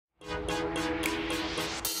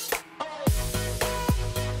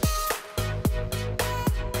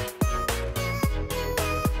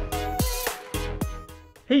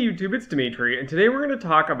Hey YouTube, it's Dimitri, and today we're going to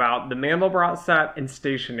talk about the Mandelbrot set and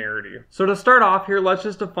stationarity. So to start off here, let's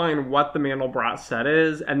just define what the Mandelbrot set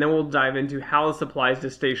is, and then we'll dive into how this applies to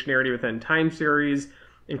stationarity within time series,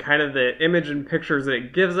 and kind of the image and pictures that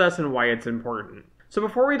it gives us and why it's important. So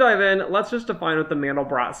before we dive in, let's just define what the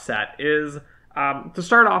Mandelbrot set is. To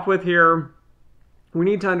start off with here, we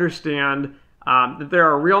need to understand that there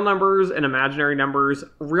are real numbers and imaginary numbers.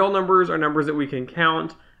 Real numbers are numbers that we can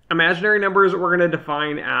count. Imaginary numbers we're going to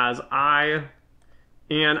define as I,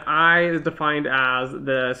 and I is defined as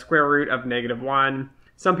the square root of -1.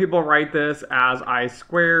 Some people write this as I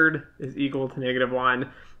squared is equal to -1,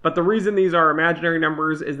 but the reason these are imaginary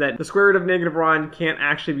numbers is that the square root of -1 can't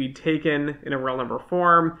actually be taken in a real number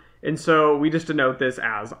form, and so we just denote this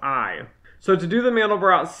as I. So to do the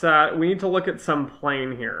Mandelbrot set, we need to look at some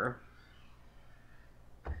plane here.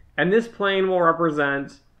 And this plane will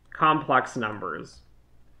represent complex numbers.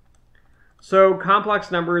 So complex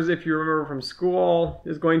numbers, if you remember from school,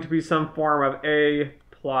 is going to be some form of a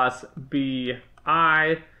plus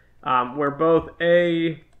bi, where both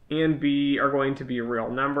a and b are going to be real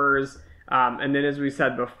numbers. And then as we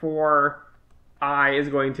said before, I is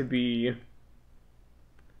going to be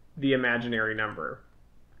the imaginary number,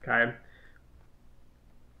 okay?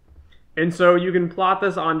 And so you can plot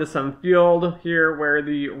this onto some field here where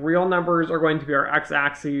the real numbers are going to be our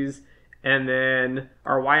x-axis, and then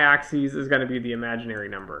our y-axis is going to be the imaginary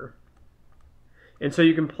number. And so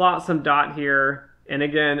you can plot some dot here, and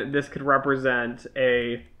again, this could represent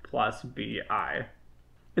a plus bi.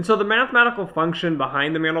 And so the mathematical function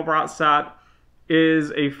behind the Mandelbrot set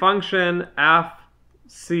is a function f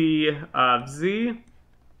c of z,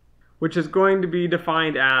 which is going to be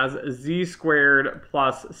defined as z squared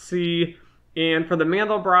plus c. And for the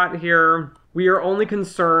Mandelbrot here, we are only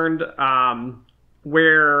concerned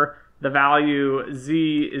where the value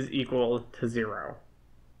z is equal to 0.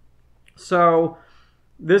 So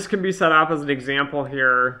this can be set up as an example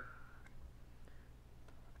here.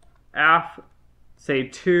 F, say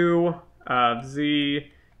 2 of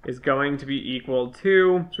z is going to be equal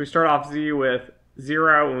to, so we start off z with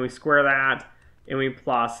 0 and we square that, and we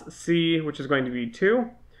plus c, which is going to be 2,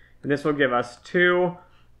 and this will give us 2.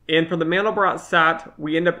 And for the Mandelbrot set,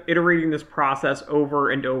 we end up iterating this process over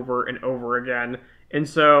and over and over again. And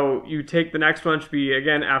so you take the next one, which would be,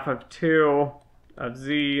 again, f of 2 of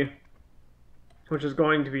z, which is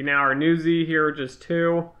going to be now our new z here, which is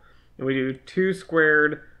 2. And we do 2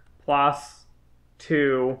 squared plus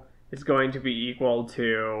 2 is going to be equal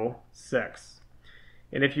to 6.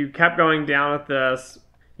 And if you kept going down with this,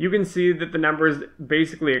 you can see that the numbers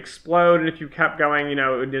basically explode. And if you kept going, you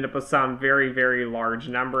know, it would end up with some very, very large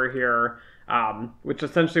number here, which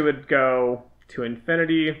essentially would go to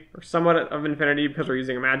infinity, or somewhat of infinity because we're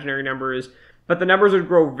using imaginary numbers, but the numbers would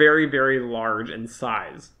grow very, very large in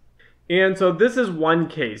size. And so this is one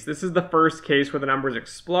case. This is the first case where the numbers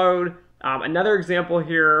explode. Another example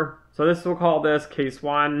here, so this, we'll call this case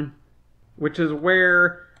 1, which is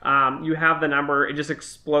where you have the number, it just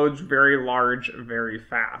explodes very large, very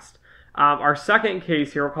fast. Our second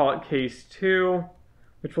case here, we'll call it case 2,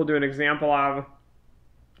 which we'll do an example of,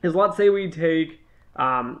 is let's say we take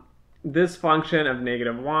this function of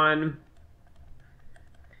 -1,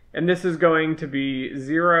 and this is going to be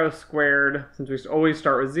 0 squared, since we always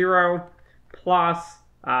start with 0, plus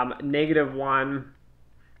 -1,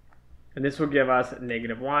 and this will give us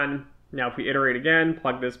 -1. Now if we iterate again,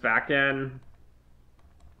 plug this back in,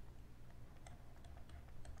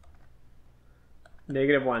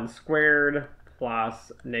 -1 squared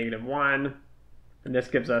plus -1, and this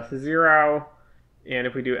gives us 0. And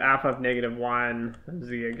if we do f of -1 of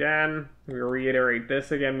z again, we reiterate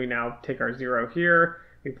this again, we now take our 0 here,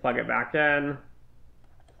 we plug it back in,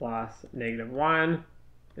 plus -1,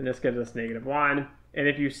 and this gives us -1. And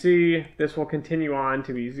if you see, this will continue on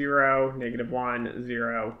to be 0, -1,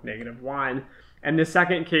 0, -1. And the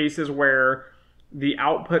second case is where the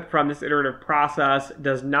output from this iterative process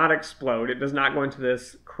does not explode. It does not go into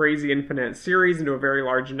this crazy infinite series into a very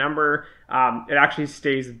large number. It actually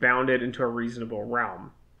stays bounded into a reasonable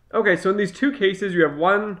realm. Okay, so in these two cases, you have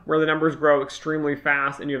one where the numbers grow extremely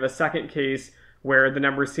fast, and you have a second case where the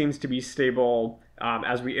number seems to be stable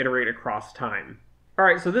as we iterate across time. All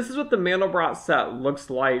right, so this is what the Mandelbrot set looks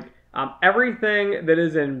like. Everything that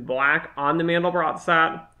is in black on the Mandelbrot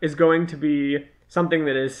set is going to be something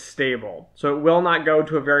that is stable. So it will not go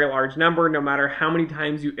to a very large number no matter how many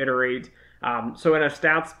times you iterate. So in a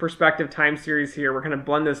stats perspective time series here, we're going to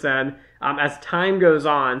blend this in. As time goes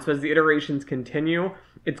on, so as the iterations continue,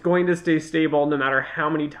 it's going to stay stable no matter how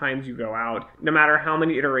many times you go out, no matter how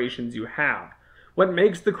many iterations you have. What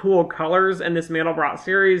makes the cool colors in this Mandelbrot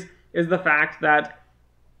series is the fact that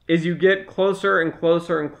as you get closer and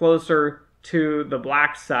closer and closer to the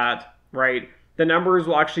black set, right, the numbers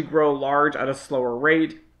will actually grow large at a slower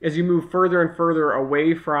rate as you move further and further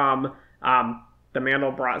away from the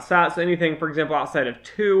Mandelbrot set. So anything, for example, outside of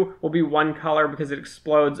 2 will be one color because it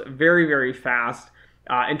explodes very, very fast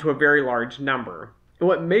into a very large number. And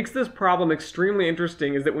what makes this problem extremely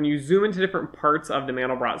interesting is that when you zoom into different parts of the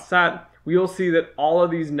Mandelbrot set, we will see that all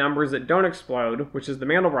of these numbers that don't explode, which is the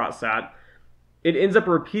Mandelbrot set, it ends up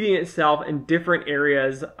repeating itself in different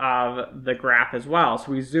areas of the graph as well.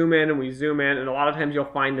 So we zoom in and we zoom in, and a lot of times you'll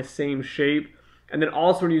find the same shape. And then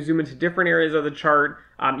also when you zoom into different areas of the chart,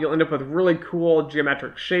 you'll end up with really cool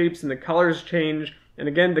geometric shapes and the colors change. And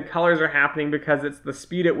again, the colors are happening because it's the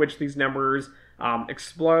speed at which these numbers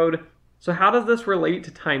explode. So how does this relate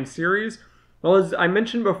to time series? Well, as I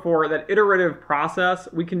mentioned before, that iterative process,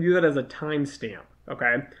 we can do that as a timestamp,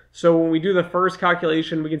 okay? So when we do the first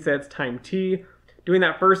calculation, we can say it's time t. Doing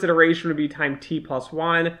that first iteration would be time t plus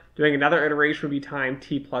 1. Doing another iteration would be time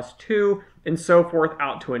t plus 2, and so forth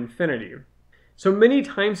out to infinity. So many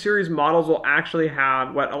time series models will actually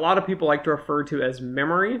have what a lot of people like to refer to as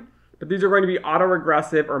memory, but these are going to be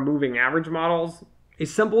autoregressive or moving average models. A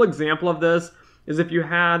simple example of this is if you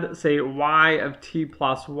had, say, y of t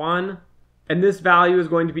plus 1, and this value is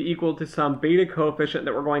going to be equal to some beta coefficient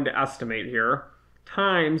that we're going to estimate here,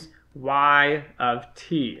 times y of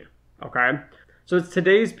t, okay? So it's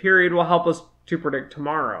today's period will help us to predict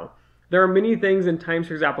tomorrow. There are many things in time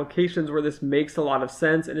series applications where this makes a lot of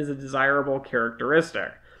sense and is a desirable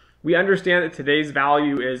characteristic. We understand that today's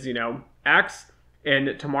value is, x,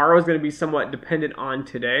 and tomorrow is going to be somewhat dependent on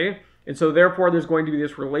today, and so therefore there's going to be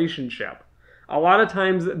this relationship. A lot of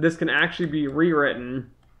times this can actually be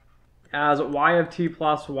rewritten as y of t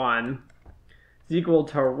plus 1 is equal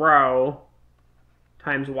to rho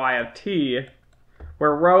times y of t,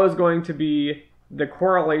 where rho is going to be the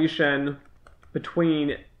correlation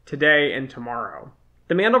between today and tomorrow.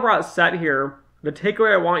 The Mandelbrot set here, the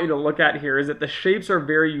takeaway I want you to look at here is that the shapes are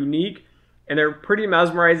very unique and they're pretty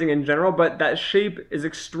mesmerizing in general, but that shape is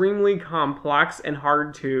extremely complex and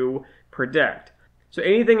hard to predict. So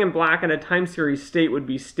anything in black in a time series state would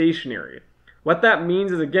be stationary. What that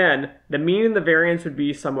means is, again, the mean and the variance would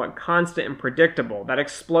be somewhat constant and predictable. That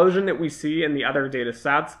explosion that we see in the other data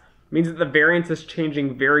sets means that the variance is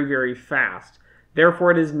changing very, very fast.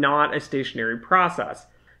 Therefore, it is not a stationary process.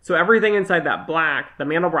 So everything inside that black, the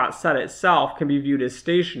Mandelbrot set itself, can be viewed as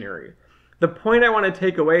stationary. The point I want to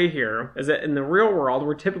take away here is that in the real world,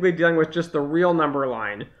 we're typically dealing with just the real number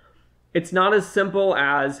line. It's not as simple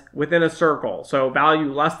as within a circle, so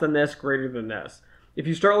value less than this, greater than this. If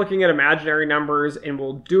you start looking at imaginary numbers, and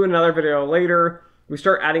we'll do another video later, we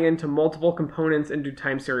start adding into multiple components into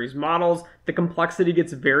time series models, the complexity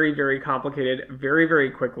gets very, very complicated very, very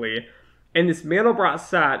quickly. And this Mandelbrot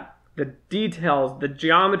set, the details, the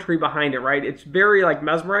geometry behind it, right? It's very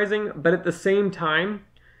mesmerizing, but at the same time,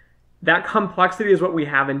 that complexity is what we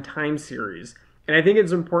have in time series. And I think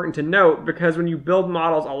it's important to note because when you build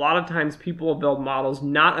models, a lot of times people will build models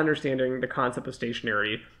not understanding the concept of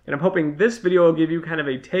stationarity. And I'm hoping this video will give you kind of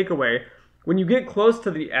a takeaway. When you get close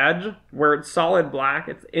to the edge where it's solid black,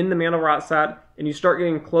 it's in the Mandelbrot set, and you start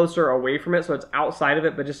getting closer away from it, so it's outside of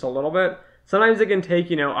it, but just a little bit, sometimes it can take,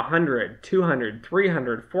 100, 200,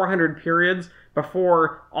 300, 400 periods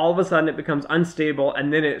before all of a sudden it becomes unstable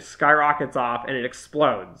and then it skyrockets off and it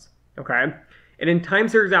explodes, okay? And in time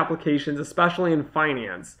series applications, especially in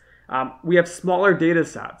finance, we have smaller data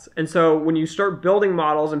sets. And so when you start building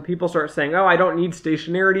models and people start saying, oh, I don't need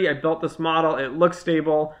stationarity, I built this model, it looks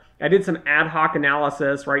stable, I did some ad hoc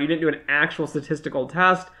analysis, right? You didn't do an actual statistical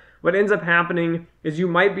test. What ends up happening is you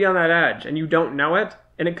might be on that edge and you don't know it,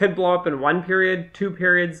 and it could blow up in 1 period, 2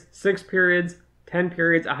 periods, 6 periods, 10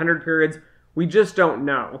 periods, 100 periods. We just don't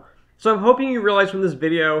know. So I'm hoping you realize from this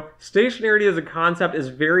video, stationarity as a concept is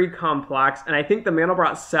very complex, and I think the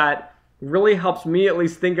Mandelbrot set really helps me at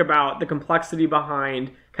least think about the complexity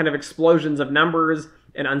behind kind of explosions of numbers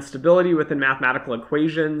and instability within mathematical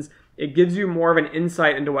equations. It gives you more of an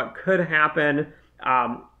insight into what could happen,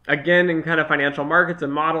 again, in kind of financial markets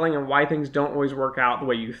and modeling and why things don't always work out the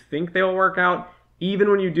way you think they'll work out. Even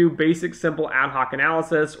when you do basic, simple ad hoc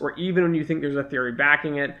analysis, or even when you think there's a theory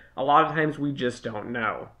backing it, a lot of times we just don't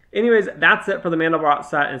know. Anyways, that's it for the Mandelbrot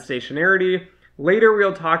set and stationarity. Later,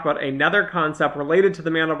 we'll talk about another concept related to the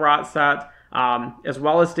Mandelbrot set, as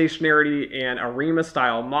well as stationarity and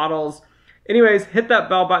ARIMA-style models. Anyways, hit that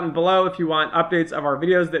bell button below if you want updates of our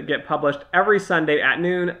videos that get published every Sunday at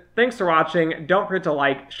noon. Thanks for watching. Don't forget to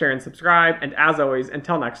like, share, and subscribe. And as always,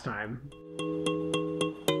 until next time.